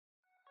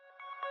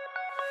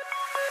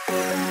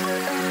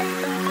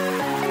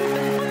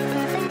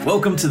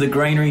Welcome to the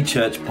Granary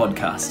Church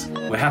podcast.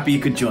 We're happy you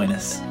could join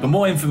us. For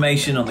more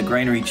information on the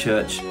Granary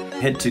Church,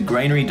 head to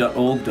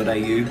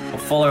granary.org.au or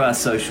follow our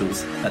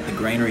socials at the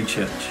Granary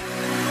Church.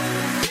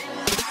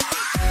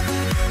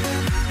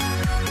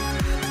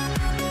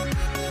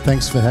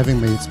 Thanks for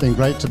having me. It's been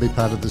great to be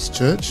part of this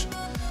church.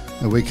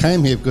 We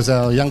came here because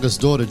our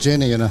youngest daughter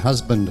Jenny and her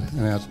husband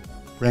and our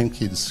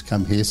grandkids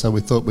come here, so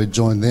we thought we'd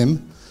join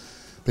them.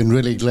 Been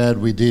really glad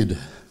we did.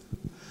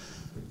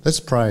 Let's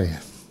pray.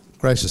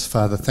 Gracious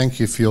Father, thank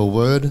you for your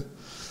word.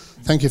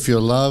 Thank you for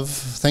your love.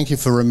 Thank you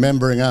for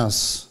remembering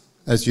us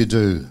as you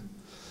do.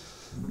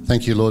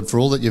 Thank you, Lord, for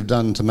all that you've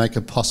done to make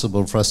it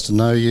possible for us to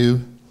know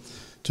you,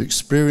 to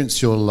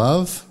experience your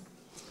love,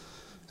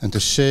 and to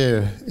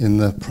share in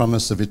the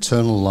promise of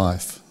eternal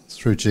life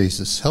through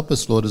Jesus. Help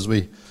us, Lord, as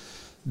we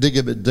dig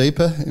a bit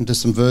deeper into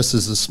some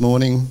verses this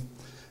morning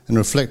and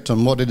reflect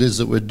on what it is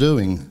that we're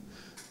doing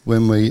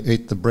when we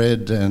eat the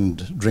bread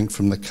and drink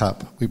from the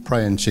cup. We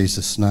pray in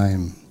Jesus'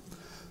 name.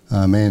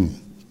 Amen.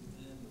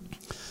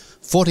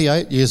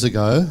 48 years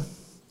ago,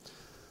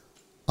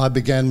 I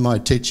began my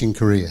teaching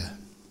career.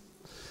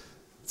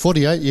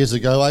 48 years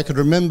ago, I could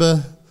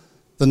remember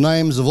the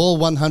names of all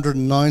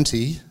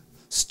 190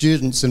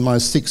 students in my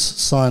 6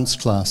 science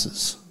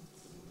classes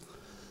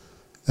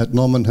at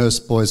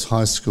Normanhurst Boys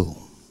High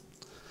School,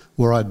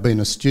 where I'd been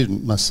a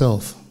student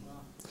myself.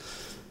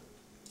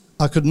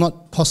 I could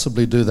not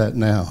possibly do that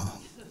now.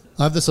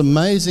 I have this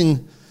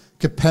amazing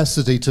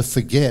capacity to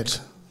forget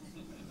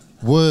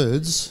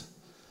words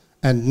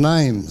and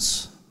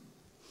names.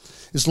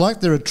 It's like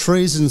there are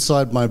trees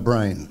inside my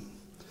brain,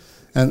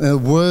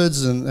 and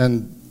words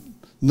and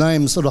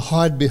names sort of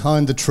hide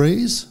behind the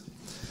trees,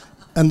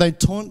 and they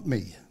taunt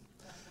me.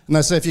 And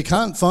they say, if you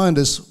can't find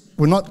us,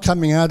 we're not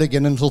coming out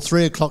again until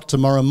 3 o'clock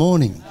tomorrow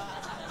morning.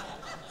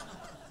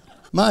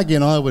 Margie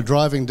and I were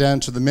driving down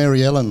to the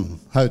Mary Ellen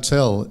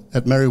Hotel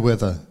at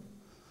Merriweather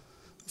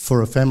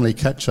for a family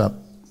catch-up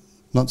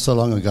not so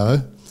long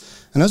ago.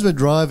 And as we're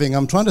driving,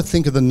 I'm trying to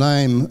think of the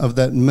name of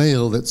that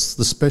meal that's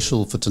the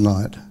special for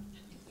tonight.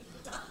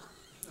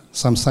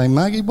 So I'm saying,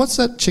 Margie, what's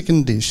that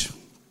chicken dish?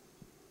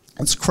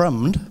 It's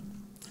crumbed.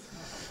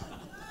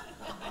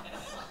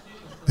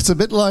 It's a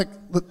bit like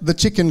the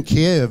chicken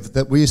Kiev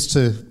that we used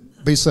to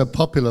be so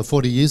popular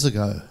 40 years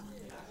ago.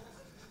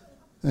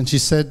 And she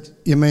said,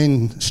 you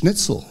mean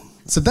schnitzel?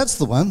 I said, that's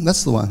the one.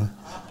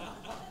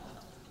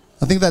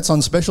 I think that's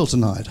on special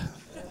tonight.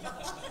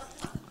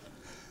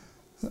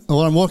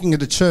 Well, I'm walking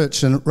into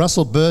church and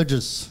Russell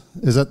Burgess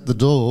is at the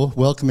door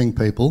welcoming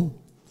people.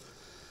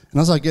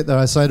 And as I get there,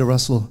 I say to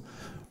Russell,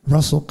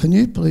 can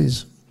you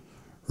please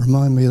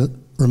remind me of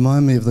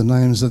the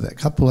names of that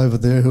couple over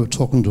there who are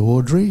talking to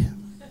Audrey?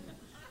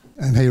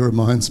 And he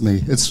reminds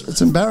me.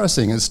 It's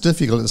embarrassing, it's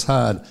difficult, it's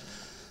hard.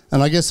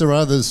 And I guess there are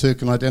others who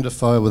can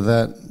identify with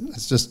that.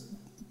 It's just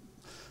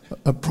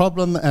a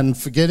problem, and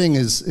forgetting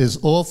is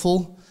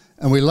awful.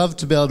 And we love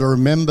to be able to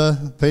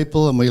remember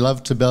people, and we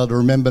love to be able to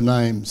remember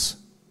names.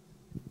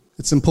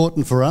 It's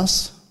important for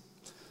us.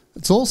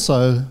 It's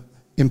also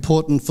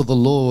important for the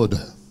Lord.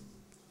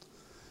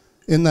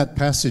 In that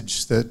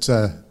passage that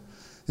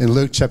in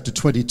Luke chapter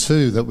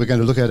 22 that we're going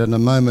to look at in a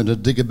moment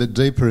and dig a bit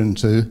deeper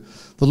into,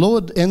 the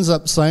Lord ends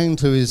up saying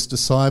to his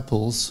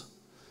disciples,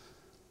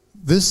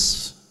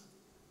 this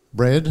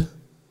bread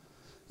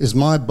is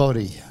my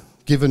body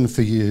given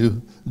for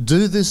you.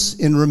 Do this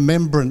in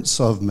remembrance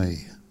of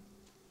me.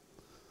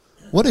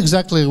 What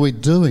exactly are we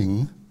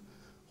doing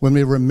when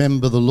we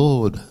remember the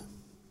Lord?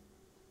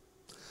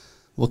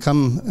 We'll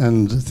come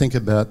and think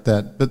about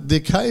that. But the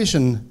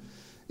occasion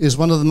is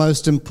one of the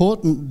most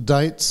important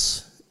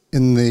dates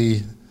in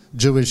the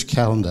Jewish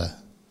calendar.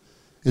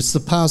 It's the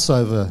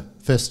Passover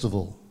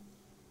festival.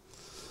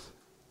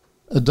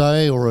 A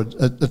day or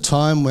a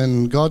time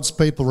when God's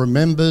people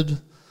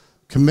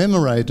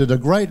commemorated a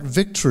great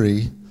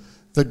victory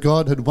that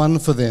God had won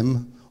for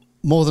them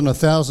more than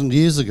 1,000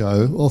 years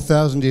ago, or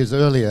 1,000 years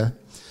earlier,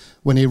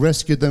 when he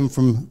rescued them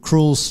from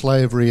cruel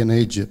slavery in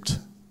Egypt.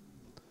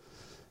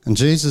 And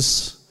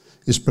Jesus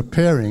is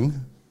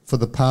preparing for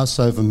the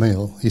Passover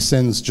meal. He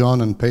sends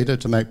John and Peter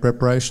to make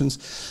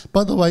preparations.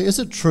 By the way, is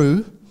it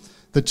true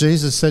that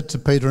Jesus said to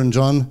Peter and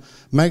John,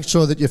 make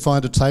sure that you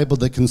find a table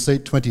that can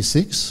seat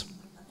 26?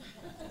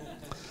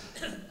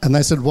 And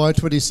they said, why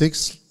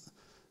 26?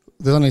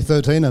 There's only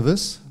 13 of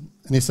us.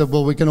 And he said,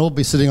 well, we can all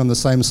be sitting on the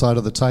same side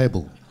of the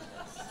table.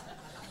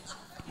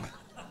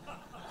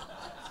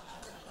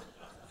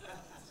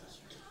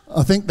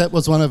 I think that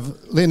was one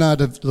of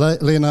Leonardo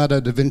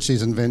da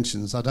Vinci's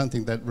inventions. I don't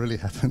think that really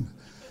happened.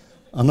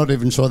 I'm not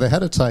even sure they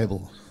had a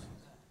table.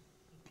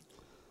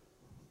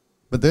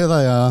 But there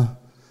they are,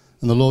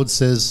 and the Lord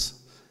says,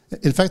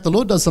 in fact, the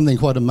Lord does something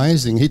quite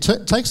amazing. He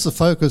takes the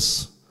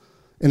focus,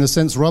 in a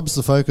sense, robs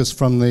the focus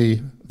from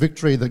the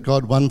victory that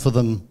God won for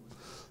them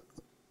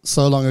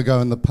so long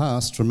ago in the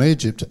past from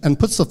Egypt, and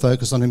puts the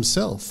focus on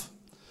himself.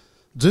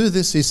 Do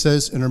this, he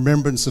says, in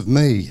remembrance of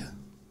me.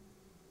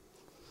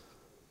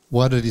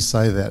 Why did he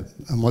say that?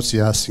 And what's he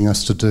asking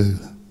us to do?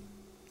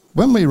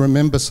 When we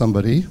remember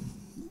somebody,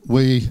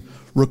 we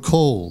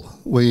recall,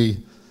 we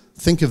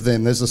think of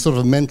them. There's a sort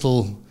of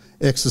mental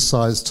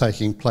exercise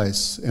taking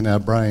place in our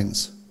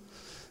brains.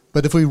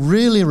 But if we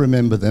really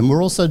remember them,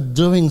 we're also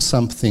doing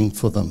something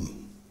for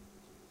them.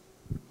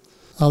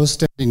 I was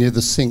standing near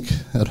the sink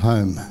at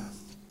home,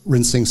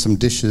 rinsing some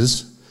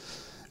dishes,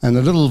 and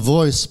a little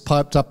voice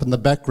piped up in the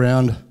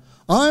background,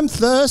 "I'm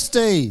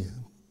thirsty."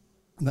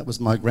 And that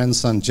was my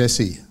grandson,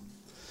 Jesse.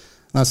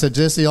 And I said,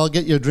 "Jesse, I'll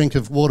get you a drink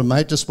of water,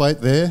 mate, just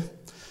wait there."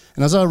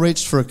 And as I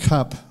reached for a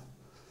cup,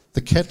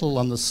 the kettle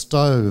on the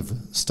stove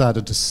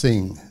started to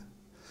sing.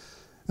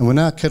 And when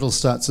our kettle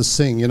starts to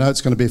sing, you know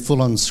it's going to be a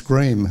full-on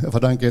scream if I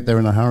don't get there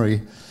in a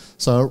hurry.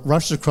 So I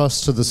rushed across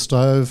to the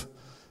stove,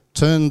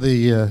 turned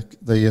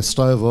the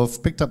stove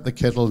off, picked up the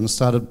kettle and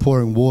started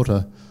pouring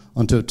water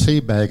onto a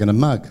tea bag and a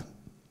mug. A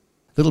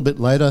little bit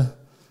later,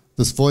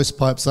 this voice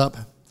pipes up,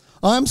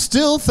 "I'm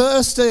still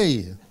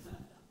thirsty."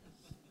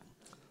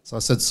 So I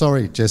said,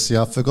 "Sorry, Jesse,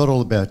 I forgot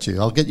all about you.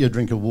 I'll get you a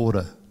drink of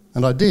water."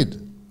 And I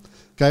did.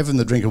 Gave him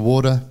the drink of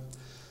water,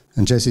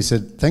 and Jesse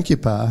said, "Thank you,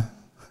 Pa."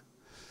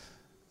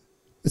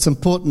 It's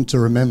important to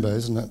remember,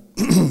 isn't it?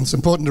 It's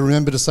important to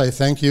remember to say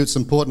thank you. It's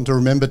important to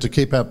remember to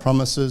keep our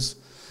promises.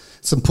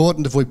 It's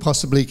important, if we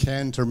possibly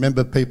can, to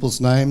remember people's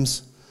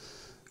names.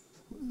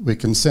 We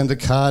can send a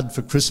card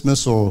for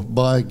Christmas or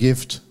buy a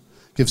gift,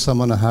 give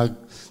someone a hug.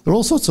 There are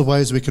all sorts of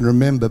ways we can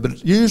remember, but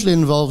it usually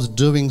involves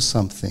doing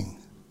something.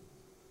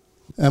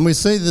 And we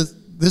see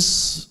that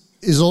this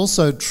is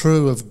also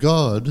true of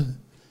God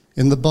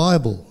in the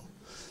Bible.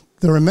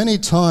 There are many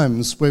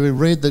times where we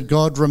read that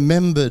God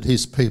remembered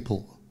his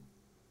people.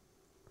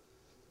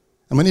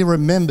 And when he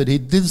remembered, he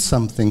did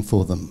something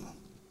for them.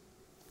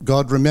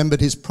 God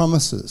remembered his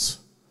promises.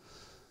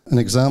 An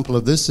example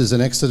of this is in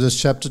Exodus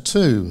chapter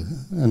 2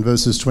 and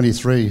verses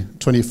 23,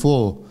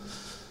 24,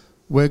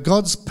 where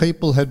God's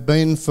people had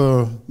been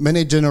for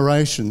many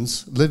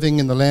generations living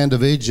in the land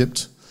of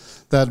Egypt.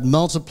 They had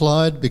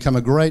multiplied, become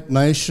a great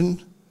nation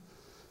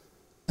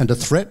and a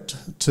threat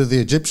to the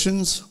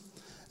Egyptians,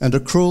 and a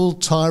cruel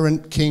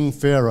tyrant king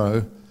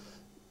Pharaoh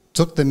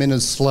took them in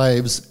as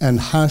slaves and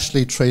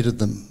harshly treated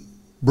them,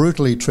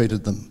 brutally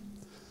treated them,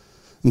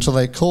 until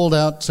they called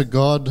out to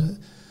God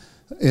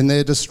in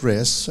their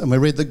distress. And we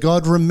read that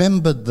God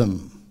remembered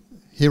them.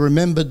 He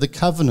remembered the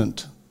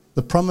covenant,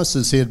 the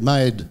promises he had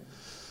made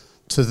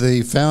to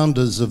the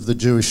founders of the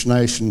Jewish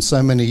nation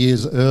so many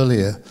years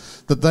earlier,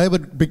 that they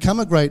would become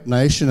a great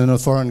nation in a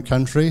foreign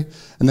country,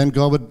 and then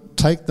God would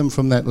take them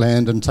from that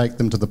land and take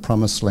them to the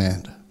promised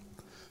land.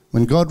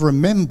 When God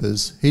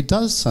remembers, he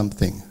does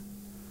something.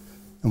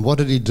 And what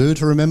did he do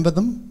to remember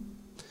them?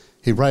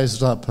 He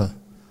raised up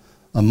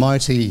a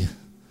mighty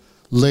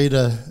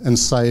leader and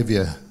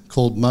saviour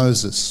called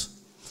Moses,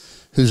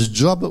 whose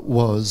job it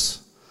was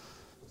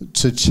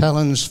to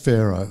challenge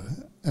Pharaoh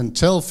and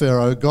tell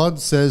Pharaoh, "God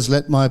says,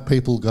 let my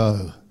people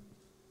go."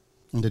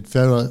 And did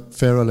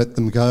Pharaoh let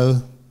them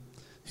go?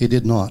 He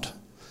did not.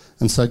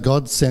 And so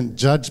God sent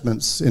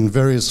judgments in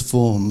various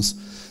forms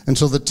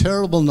until the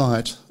terrible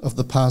night of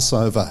the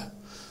Passover,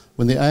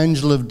 when the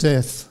angel of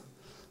death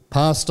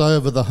passed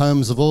over the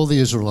homes of all the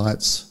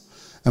Israelites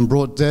and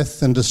brought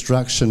death and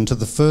destruction to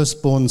the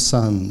firstborn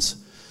sons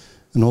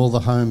in all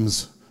the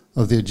homes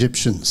of the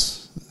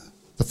Egyptians.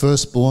 The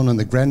firstborn in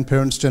the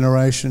grandparents'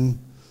 generation,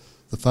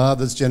 the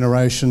father's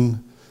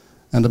generation,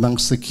 and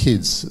amongst the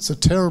kids. It's a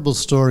terrible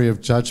story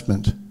of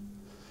judgment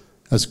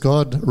as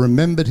God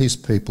remembered his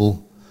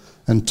people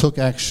and took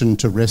action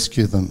to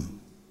rescue them.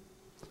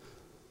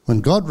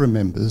 When God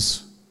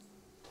remembers,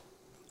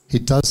 he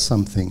does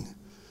something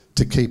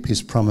to keep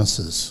his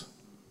promises.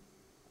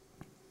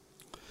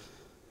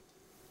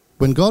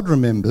 When God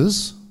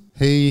remembers,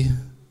 he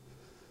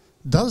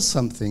does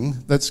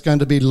something that's going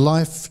to be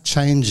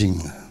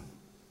life-changing.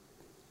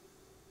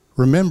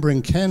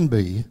 Remembering can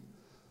be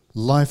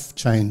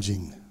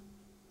life-changing.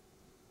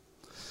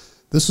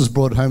 This was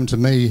brought home to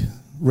me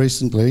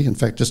recently, in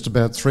fact just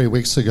about 3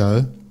 weeks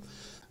ago,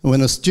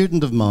 when a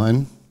student of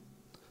mine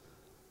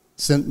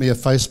sent me a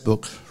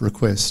Facebook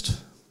request.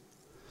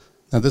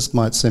 Now this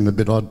might seem a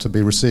bit odd to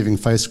be receiving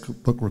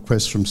Facebook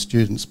requests from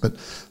students, but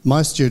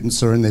my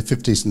students are in their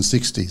 50s and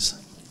 60s.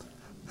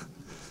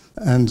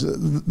 And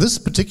this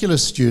particular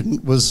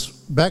student was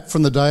back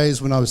from the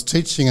days when I was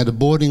teaching at a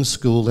boarding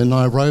school in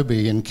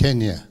Nairobi in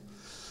Kenya.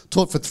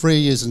 Taught for 3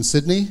 years in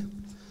Sydney,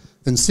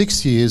 then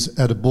 6 years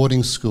at a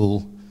boarding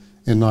school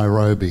in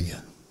Nairobi.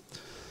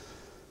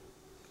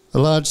 A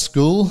large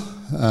school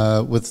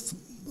with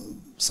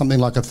something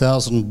like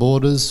 1,000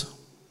 boarders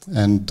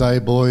and day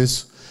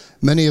boys,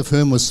 many of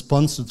whom were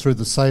sponsored through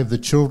the Save the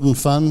Children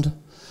Fund,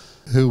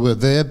 who were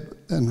there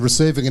and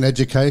receiving an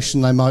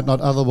education they might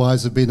not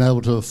otherwise have been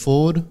able to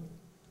afford.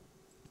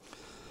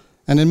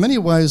 And in many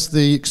ways,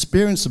 the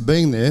experience of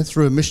being there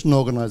through a mission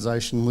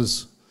organisation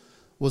was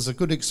a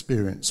good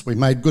experience. We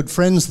made good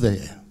friends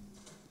there,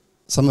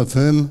 some of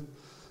whom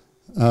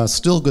are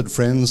still good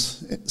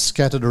friends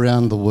scattered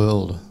around the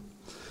world.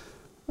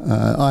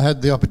 I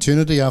had the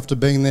opportunity, after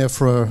being there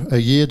for a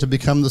year, to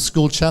become the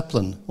school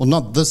chaplain. Well,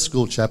 not the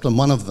school chaplain,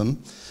 one of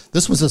them.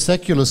 This was a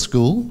secular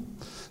school.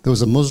 There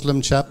was a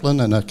Muslim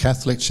chaplain and a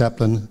Catholic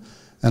chaplain,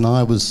 and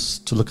I was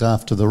to look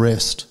after the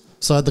rest.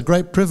 So I had the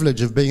great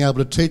privilege of being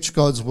able to teach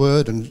God's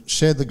word and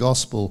share the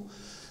gospel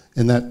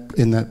in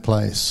that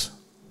place.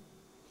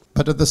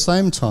 But at the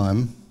same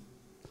time,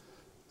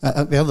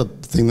 the other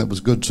thing that was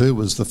good too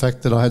was the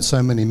fact that I had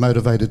so many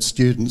motivated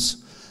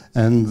students,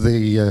 and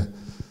the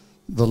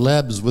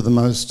labs were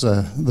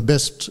the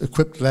best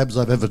equipped labs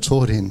I've ever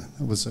taught in.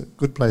 It was a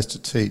good place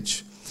to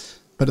teach.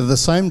 But at the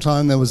same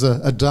time, there was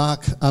a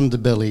dark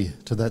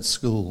underbelly to that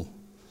school,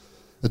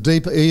 a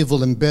deep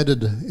evil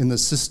embedded in the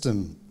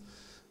system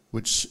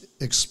which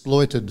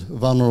exploited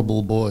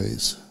vulnerable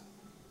boys.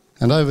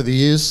 And over the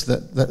years,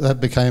 that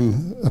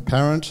became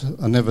apparent.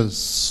 I never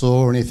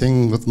saw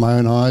anything with my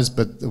own eyes,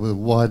 but there were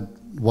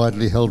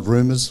widely held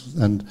rumours.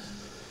 And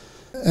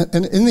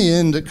in the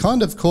end, it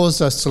kind of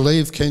caused us to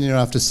leave Kenya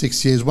after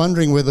 6 years,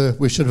 wondering whether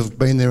we should have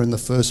been there in the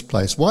first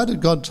place. Why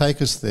did God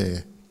take us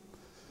there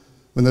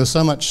when there was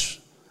so much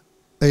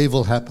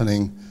evil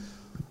happening,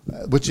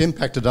 which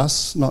impacted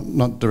us,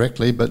 not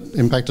directly, but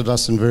impacted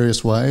us in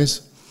various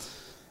ways?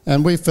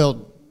 And we felt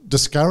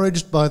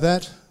discouraged by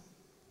that.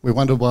 We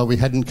wondered why we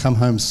hadn't come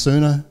home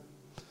sooner.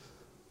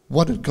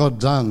 What had God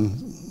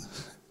done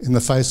in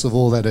the face of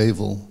all that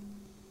evil?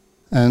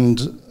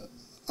 And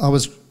I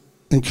was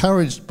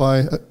encouraged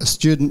by a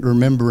student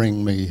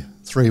remembering me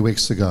 3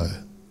 weeks ago.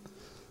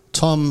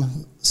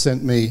 Tom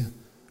sent me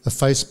a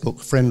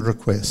Facebook friend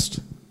request.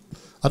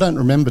 I don't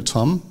remember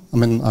Tom. I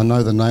mean, I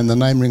know the name. The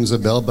name rings a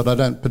bell, but I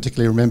don't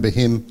particularly remember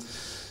him.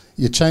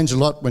 You change a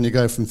lot when you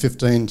go from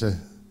 15 to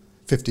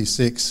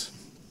 56.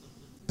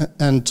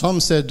 And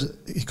Tom said,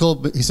 he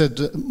said,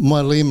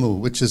 Mwalimu,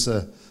 which is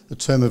a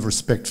term of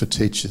respect for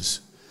teachers.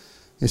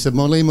 He said,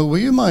 Mwalimu, were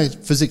you my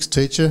physics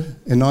teacher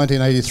in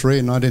 1983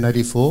 and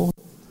 1984?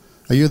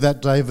 Are you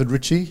that David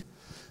Ritchie?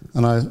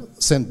 And I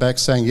sent back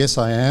saying, yes,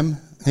 I am.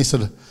 He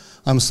said,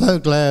 I'm so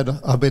glad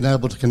I've been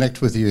able to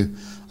connect with you.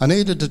 I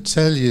needed to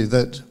tell you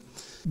that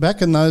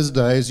back in those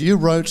days, you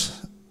wrote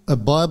a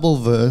Bible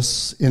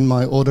verse in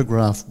my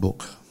autograph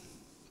book.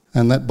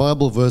 And that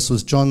Bible verse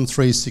was John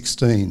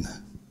 3:16.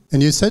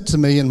 And you said to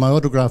me in my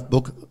autograph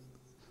book,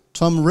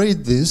 Tom,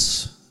 read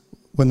this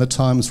when the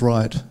time's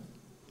right. And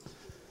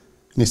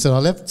he said, I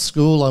left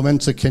school, I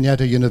went to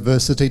Kenyatta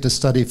University to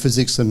study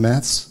physics and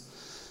maths.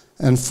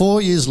 And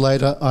 4 years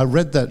later, I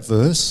read that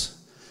verse.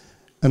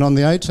 And on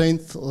the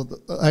 18th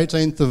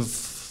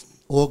of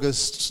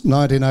August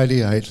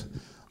 1988,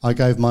 I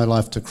gave my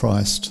life to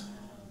Christ.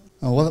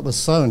 Oh, well, that was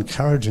so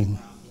encouraging.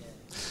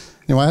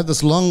 Anyway, I had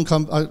this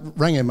I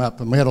rang him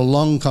up and we had a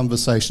long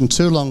conversation,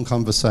 2 long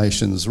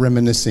conversations,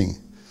 reminiscing.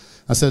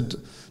 I said,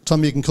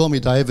 Tom, you can call me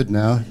David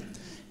now.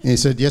 And he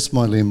said, yes,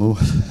 Mwalimu.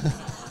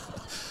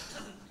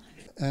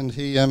 And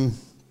he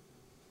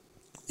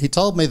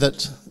told me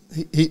that,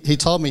 he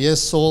told me,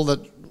 yes, Saul, that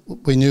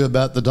we knew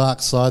about the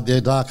dark side,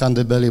 their dark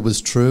underbelly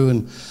was true.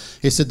 And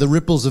he said the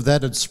ripples of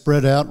that had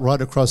spread out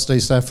right across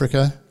East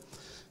Africa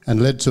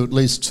and led to at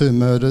least 2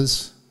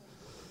 murders.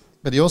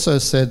 But he also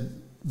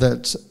said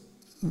that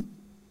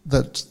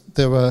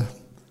there were,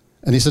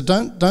 and he said,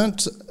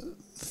 don't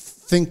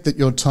think that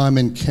your time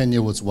in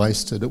Kenya was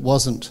wasted. It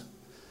wasn't.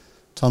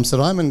 Tom said,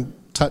 I'm in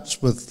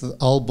touch with the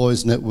Old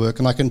Boys Network,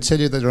 and I can tell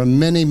you that there are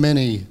many,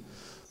 many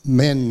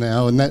men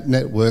now in that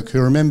network who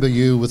remember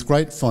you with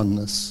great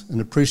fondness and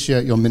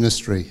appreciate your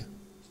ministry.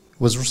 It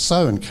was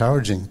so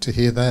encouraging to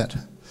hear that.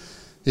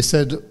 He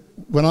said,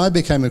 when I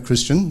became a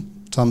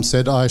Christian, Tom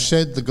said, I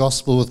shared the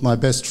gospel with my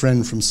best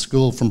friend from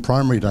school from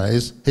primary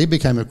days. He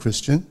became a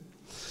Christian.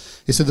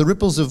 He said, the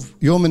ripples of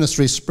your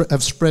ministry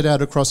have spread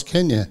out across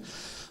Kenya.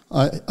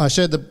 I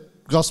shared the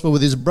gospel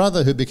with his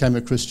brother who became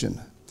a Christian.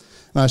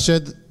 And I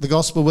shared the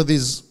gospel with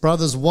his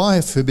brother's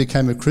wife who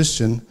became a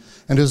Christian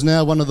and who's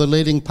now one of the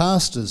leading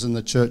pastors in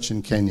the church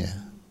in Kenya.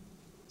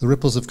 The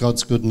ripples of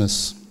God's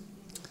goodness.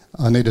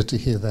 I needed to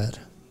hear that.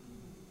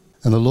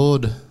 And the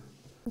Lord,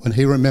 when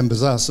he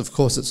remembers us, of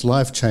course it's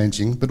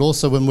life-changing, but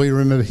also when we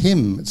remember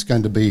him, it's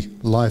going to be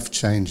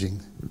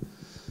life-changing.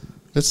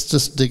 Let's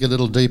just dig a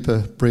little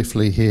deeper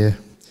briefly here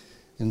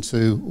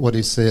into what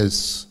he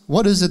says.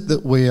 What is it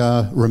that we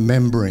are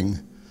remembering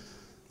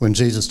when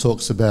Jesus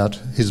talks about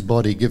his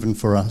body given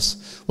for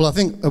us? Well, I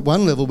think at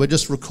one level we're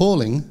just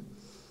recalling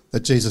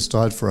that Jesus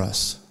died for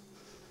us.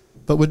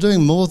 But we're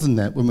doing more than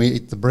that when we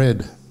eat the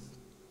bread.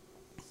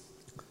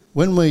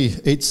 When we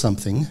eat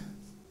something,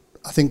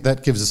 I think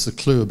that gives us a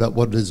clue about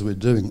what it is we're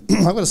doing.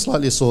 I've got a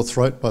slightly sore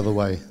throat, by the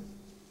way.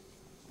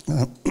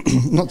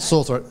 Not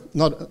sore throat,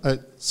 not a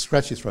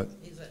scratchy throat.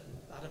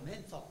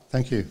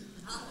 Thank you.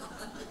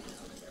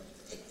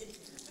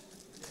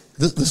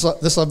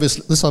 This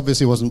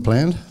obviously wasn't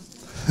planned.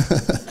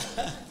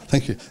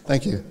 Thank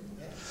you.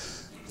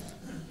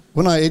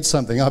 When I eat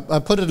something, I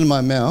put it in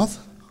my mouth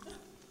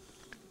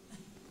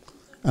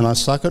and I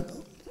suck it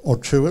or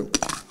chew it.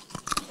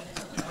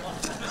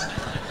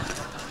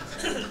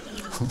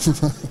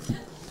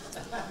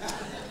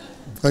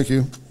 Thank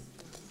you.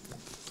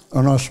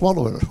 And I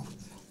swallow it.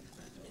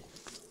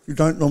 You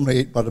don't normally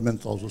eat butter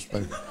menthols this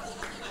way.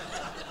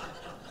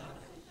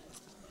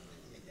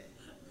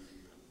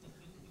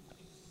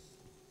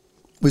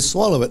 we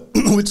swallow it,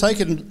 we take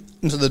it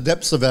into the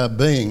depths of our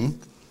being,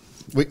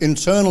 we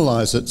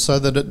internalise it so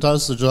that it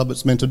does the job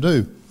it's meant to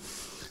do.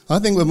 I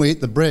think when we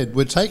eat the bread,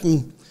 I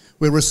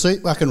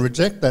can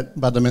reject that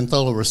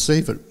buttermenthol or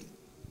receive it.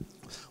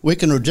 We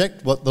can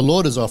reject what the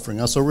Lord is offering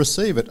us or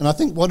receive it. And I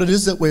think what it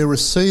is that we're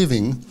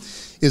receiving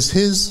is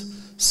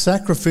his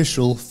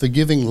sacrificial,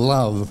 forgiving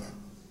love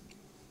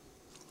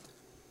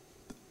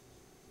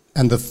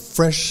and the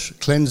fresh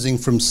cleansing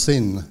from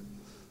sin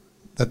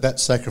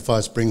that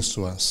sacrifice brings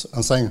to us.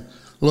 I'm saying,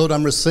 Lord,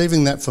 I'm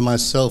receiving that for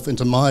myself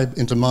into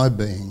my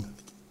being.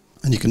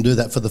 And you can do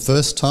that for the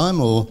first time,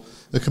 or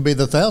it could be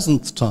the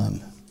 1,000th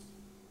time.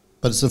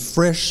 But it's a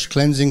fresh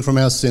cleansing from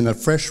our sin, a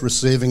fresh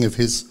receiving of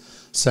his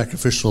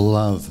sacrificial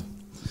love.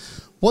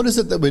 What is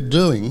it that we're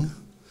doing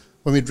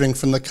when we drink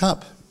from the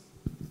cup?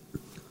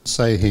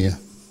 Say here.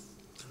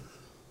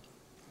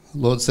 The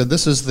Lord said,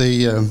 this is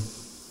the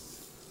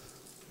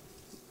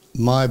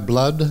my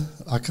blood.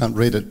 I can't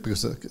read it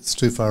because it's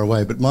too far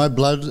away, but my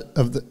blood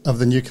of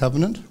the new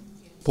covenant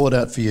poured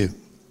out for you.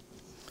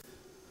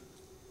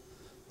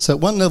 So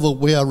at one level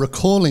we are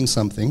recalling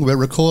something. We're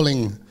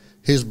recalling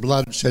his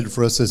blood shed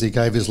for us as he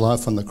gave his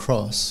life on the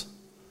cross.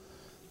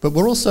 But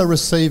we're also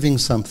receiving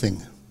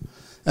something.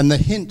 And the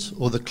hint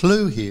or the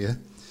clue here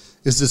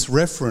is this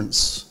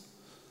reference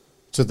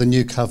to the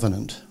new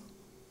covenant.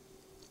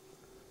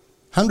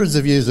 Hundreds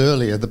of years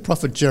earlier, the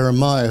prophet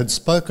Jeremiah had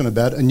spoken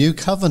about a new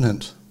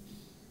covenant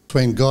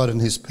between God and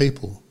his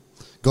people.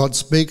 God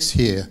speaks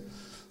here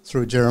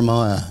through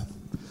Jeremiah.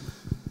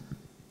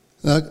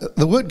 Now,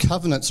 the word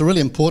covenant's a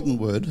really important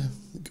word.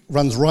 It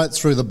runs right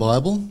through the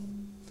Bible.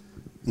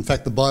 In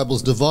fact, the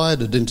Bible's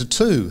divided into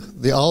two,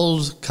 the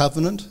Old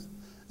Covenant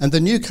and the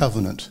New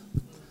Covenant.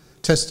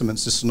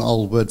 Testament's just an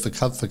old word for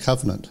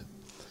covenant.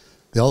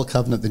 The Old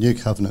Covenant, the New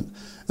Covenant.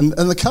 And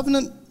the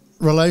covenant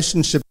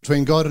relationship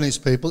between God and his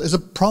people is a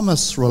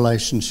promise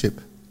relationship.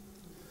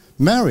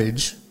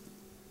 Marriage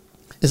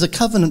is a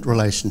covenant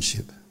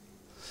relationship.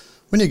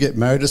 When you get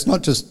married, it's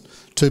not just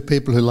two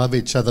people who love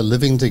each other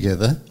living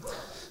together.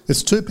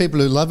 It's two people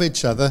who love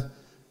each other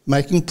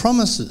making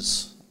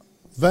promises,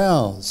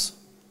 vows,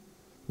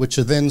 which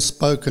are then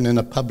spoken in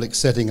a public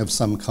setting of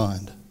some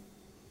kind.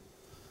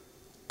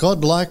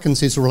 God likens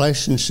his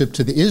relationship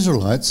to the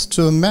Israelites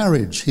to a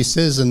marriage. He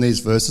says in these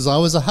verses, I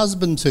was a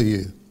husband to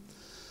you,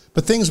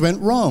 but things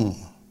went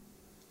wrong.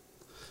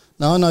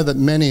 Now I know that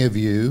many of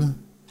you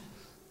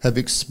have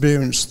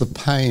experienced the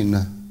pain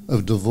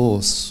of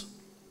divorce.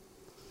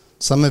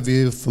 Some of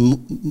you for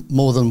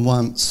more than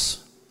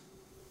once,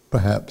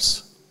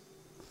 perhaps.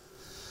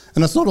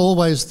 And it's not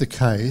always the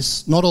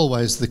case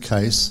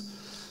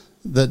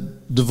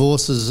that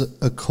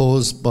divorces are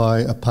caused by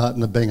a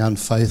partner being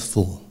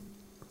unfaithful.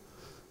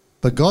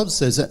 But God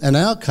says that in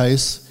our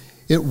case,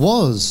 it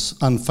was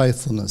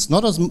unfaithfulness.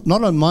 Not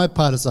on my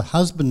part as a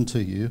husband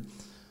to you,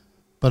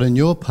 but in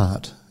your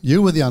part.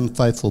 You were the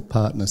unfaithful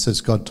partner,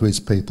 says God to his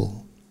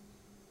people.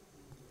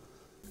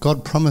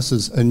 God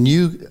promises I'm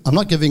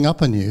not giving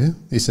up on you,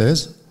 he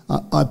says.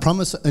 I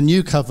promise a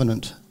new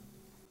covenant.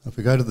 If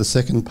we go to the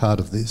second part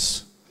of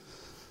this,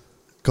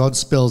 God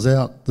spells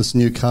out this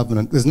new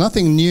covenant. There's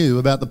nothing new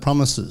about the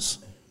promises.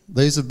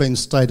 These have been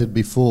stated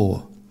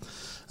before.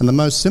 And the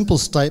most simple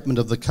statement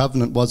of the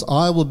covenant was,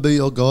 I will be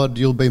your God,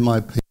 you'll be my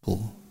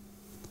people.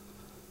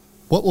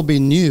 What will be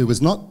new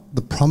is not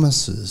the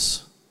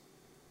promises,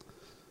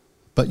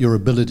 but your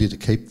ability to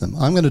keep them.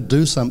 I'm going to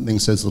do something,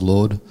 says the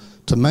Lord,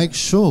 to make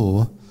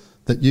sure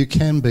that you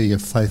can be a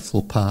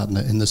faithful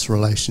partner in this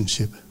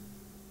relationship.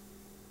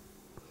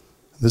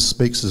 This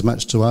speaks as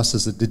much to us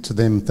as it did to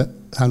them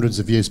hundreds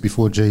of years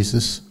before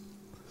Jesus.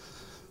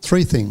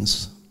 Three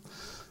things.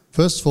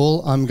 First of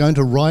all, I'm going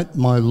to write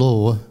my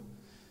law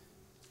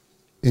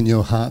in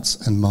your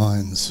hearts and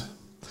minds.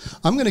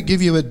 I'm going to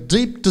give you a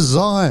deep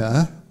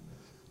desire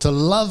to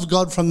love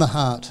God from the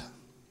heart,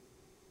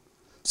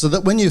 so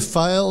that when you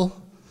fail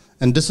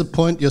and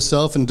disappoint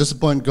yourself and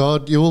disappoint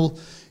God, you'll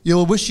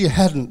wish you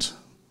hadn't,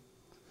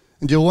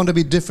 and you'll want to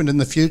be different in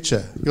the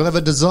future. You'll have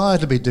a desire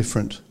to be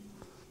different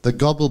that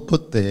God will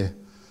put there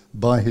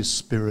by his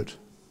Spirit.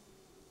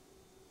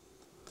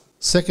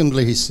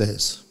 Secondly, he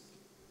says,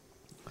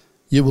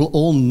 you will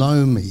all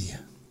know me.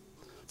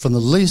 From the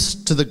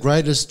least to the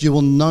greatest, you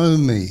will know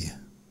me.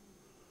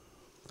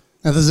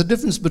 Now, there's a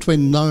difference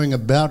between knowing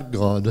about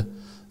God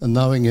and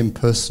knowing him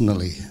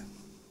personally.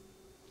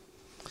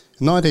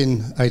 In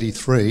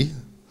 1983,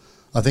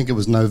 I think it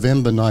was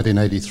November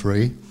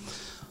 1983,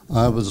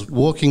 I was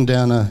walking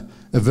down a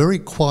very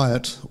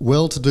quiet,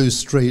 well-to-do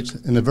street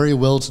in a very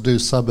well-to-do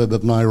suburb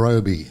of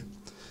Nairobi.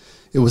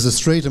 It was a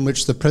street in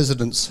which the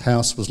president's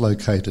house was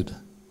located.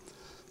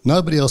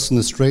 Nobody else in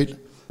the street.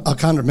 I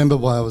can't remember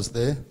why I was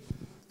there.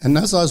 And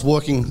as I was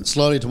walking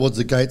slowly towards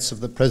the gates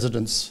of the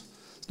president's,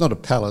 it's not a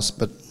palace,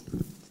 but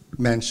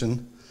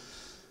mansion,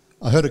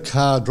 I heard a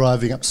car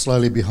driving up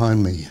slowly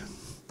behind me.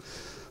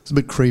 It's a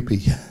bit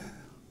creepy.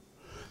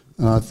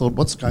 And I thought,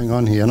 what's going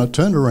on here? And I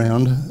turned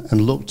around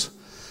and looked.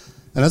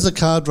 And as the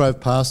car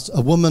drove past,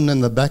 a woman in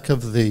the back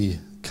of the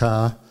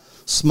car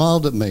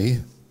smiled at me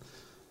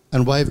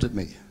and waved at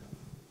me.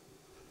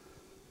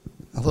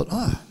 I thought,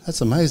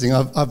 that's amazing.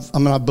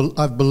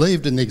 I've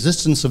believed in the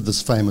existence of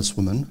this famous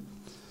woman,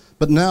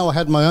 but now I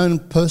had my own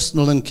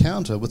personal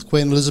encounter with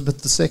Queen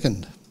Elizabeth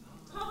II.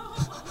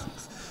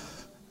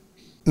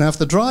 Now, if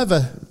the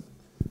driver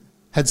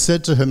had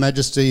said to Her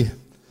Majesty,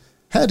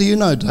 "How do you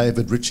know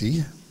David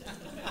Ritchie?"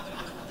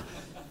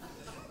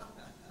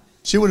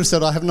 she would have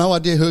said, "I have no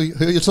idea who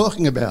you're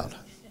talking about."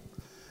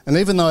 And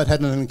even though I'd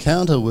had an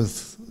encounter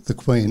with the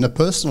Queen, a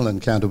personal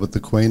encounter with the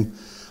Queen,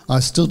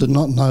 I still did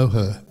not know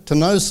her. To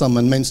know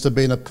someone means to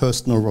be in a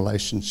personal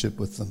relationship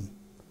with them.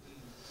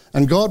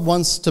 And God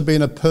wants to be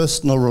in a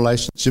personal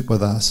relationship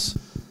with us.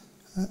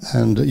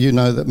 And you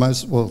know that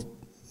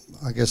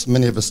I guess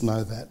many of us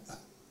know that.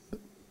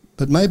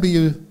 But maybe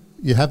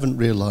you haven't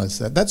realised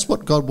that. That's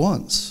what God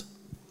wants.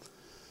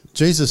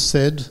 Jesus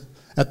said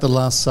at the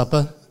Last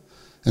Supper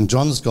in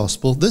John's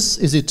Gospel, "This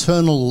is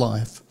eternal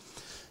life,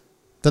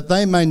 that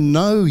they may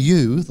know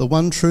you, the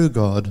one true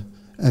God,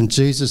 and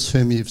Jesus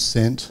whom you've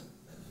sent."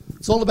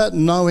 It's all about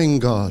knowing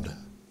God.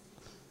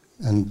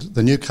 And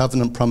the new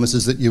covenant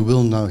promises that you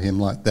will know him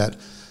like that.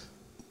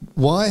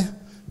 Why?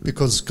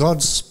 Because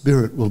God's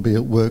Spirit will be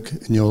at work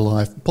in your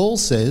life. Paul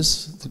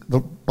says, the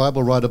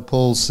Bible writer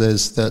Paul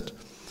says that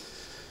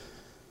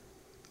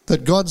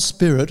God's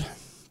Spirit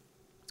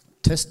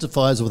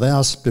testifies with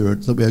our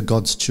spirit that we are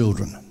God's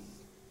children.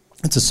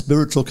 It's a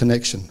spiritual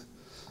connection,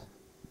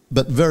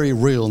 but very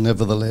real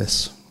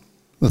nevertheless.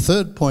 The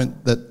third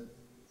point that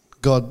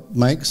God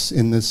makes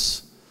in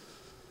this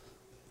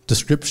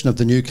description of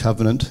the new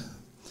covenant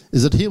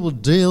is that he will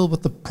deal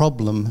with the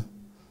problem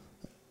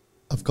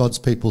of God's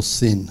people's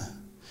sin.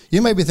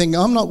 You may be thinking,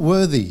 I'm not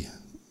worthy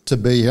to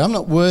be here. I'm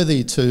not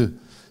worthy to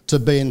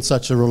be in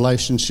such a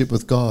relationship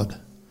with God.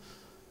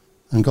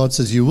 And God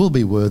says, you will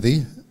be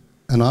worthy,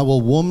 and I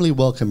will warmly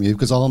welcome you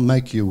because I'll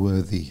make you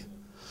worthy.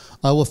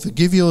 I will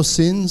forgive your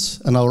sins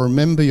and I'll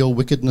remember your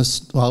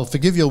wickedness. I'll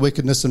forgive your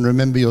wickedness and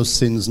remember your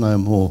sins no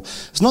more.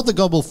 It's not that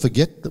God will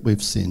forget that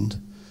we've sinned,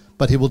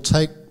 but he will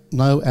take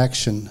no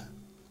action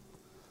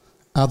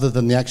other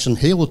than the action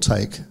he will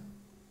take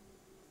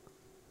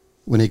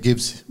when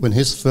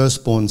his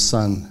firstborn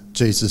son,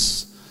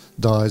 Jesus,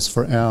 dies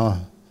for our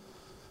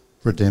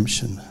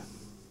redemption.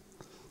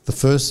 The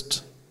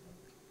first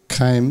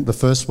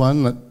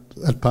one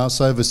at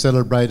Passover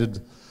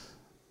celebrated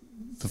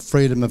the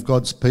freedom of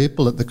God's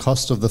people at the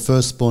cost of the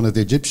firstborn of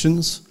the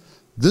Egyptians.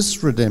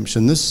 This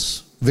redemption,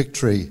 this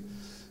victory,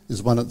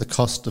 is one at the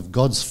cost of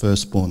God's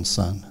firstborn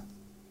son.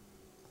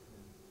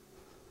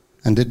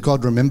 And did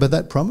God remember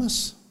that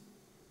promise?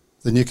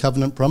 The new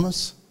covenant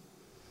promise?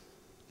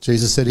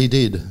 Jesus said he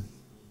did.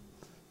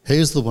 He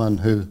is the one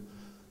who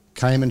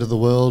came into the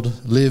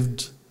world,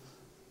 lived,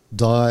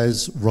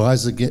 dies,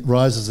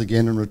 rises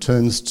again and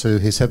returns to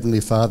his heavenly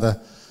Father,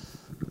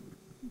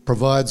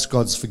 provides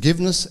God's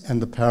forgiveness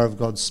and the power of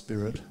God's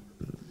Spirit.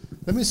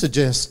 Let me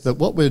suggest that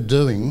what we're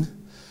doing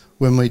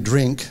when we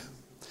drink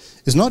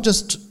is not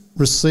just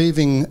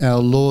receiving our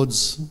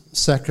Lord's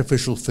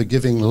sacrificial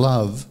forgiving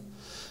love,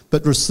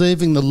 but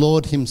receiving the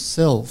Lord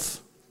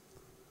himself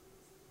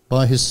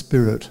by his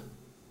Spirit.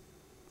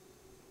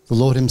 The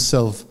Lord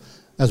himself,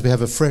 as we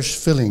have a fresh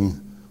filling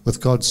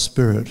with God's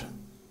Spirit.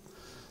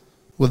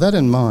 With that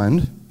in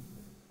mind,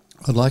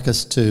 I'd like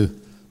us to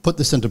put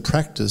this into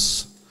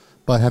practice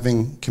by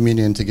having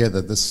communion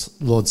together,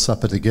 this Lord's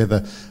Supper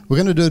together. We're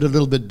going to do it a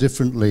little bit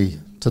differently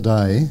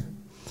today.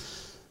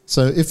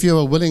 So if you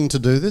are willing to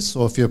do this,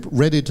 or if you're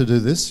ready to do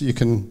this, you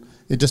can,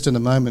 just in a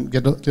moment,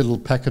 get a little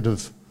packet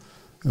of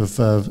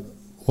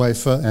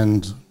wafer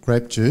and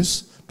grape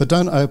juice, but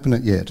don't open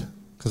it yet,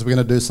 because we're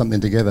going to do something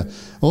together.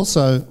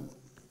 Also,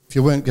 if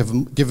you weren't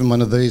given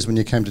one of these when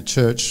you came to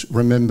church,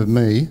 remember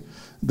me.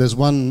 There's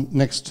one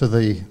next to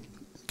the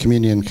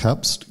communion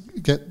cups.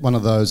 Get one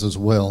of those as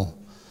well.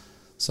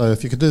 So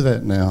if you could do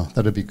that now,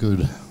 that'd be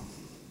good.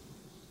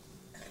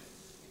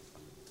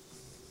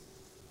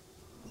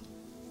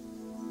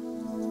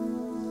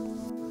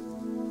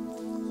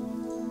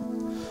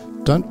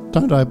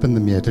 Don't open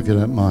them yet if you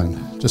don't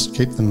mind. Just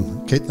keep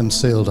them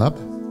sealed up.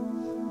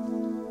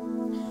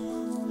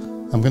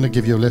 I'm going to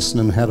give you a lesson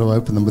on how to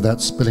open them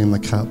without spilling the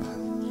cup.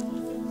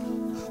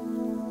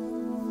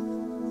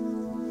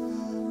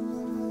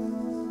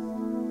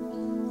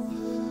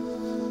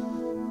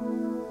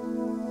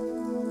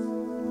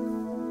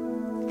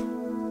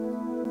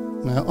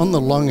 Now on the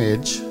long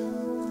edge,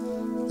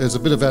 there's a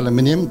bit of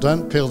aluminium.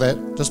 Don't peel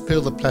that, just peel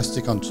the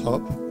plastic on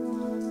top,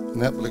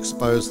 and that will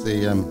expose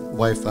the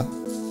wafer.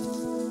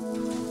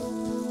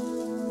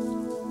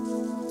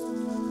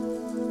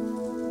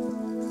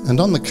 And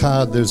on the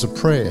card there's a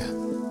prayer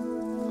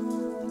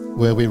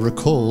where we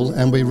recall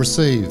and we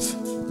receive.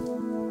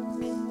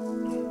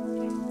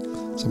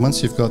 So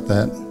once you've got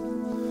that,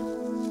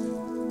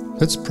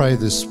 let's pray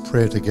this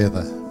prayer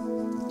together.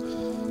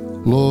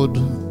 Lord,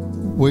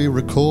 we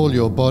recall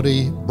your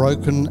body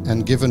broken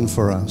and given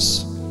for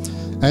us.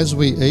 As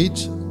we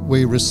eat,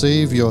 we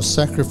receive your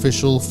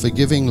sacrificial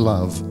forgiving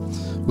love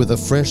with a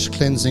fresh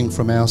cleansing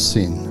from our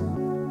sin.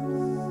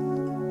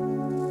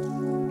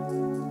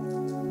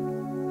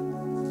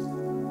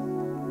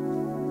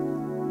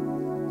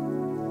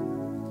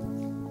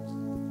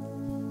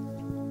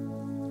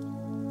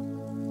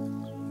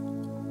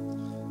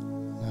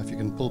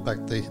 back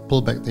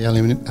the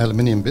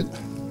aluminium bit.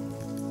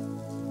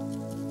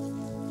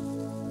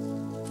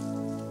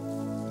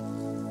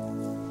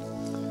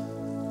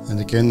 And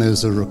again,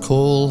 there's a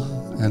recall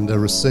and a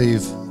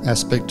receive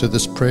aspect to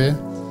this prayer.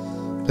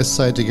 Let's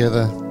say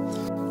together,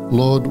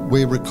 Lord,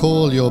 we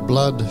recall your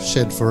blood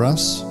shed for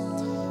us.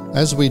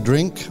 As we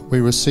drink,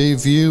 we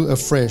receive you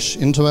afresh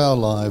into our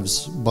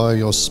lives by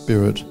your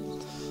Spirit.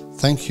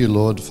 Thank you,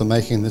 Lord, for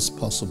making this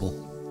possible.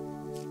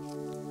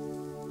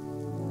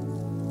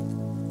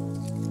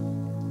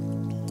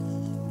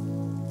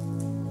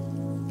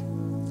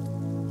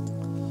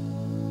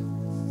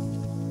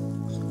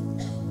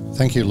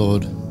 Thank you,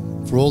 Lord,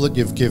 for all that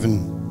you've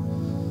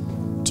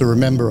given to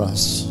remember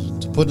us,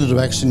 to put into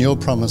action your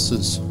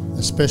promises,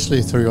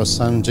 especially through your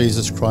Son,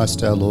 Jesus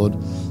Christ our Lord.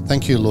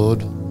 Thank you,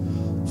 Lord,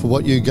 for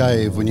what you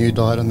gave when you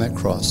died on that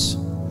cross.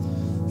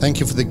 Thank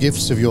you for the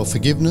gifts of your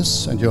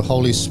forgiveness and your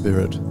Holy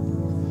Spirit.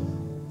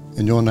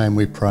 In your name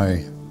we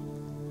pray.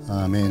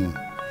 Amen.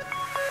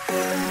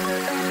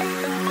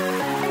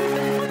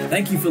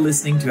 Thank you for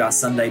listening to our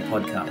Sunday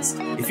podcast.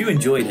 If you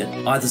enjoyed it,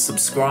 either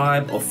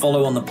subscribe or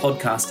follow on the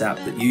podcast app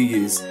that you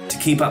use to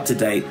keep up to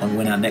date on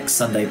when our next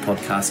Sunday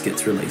podcast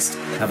gets released.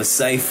 Have a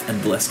safe and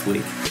blessed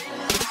week.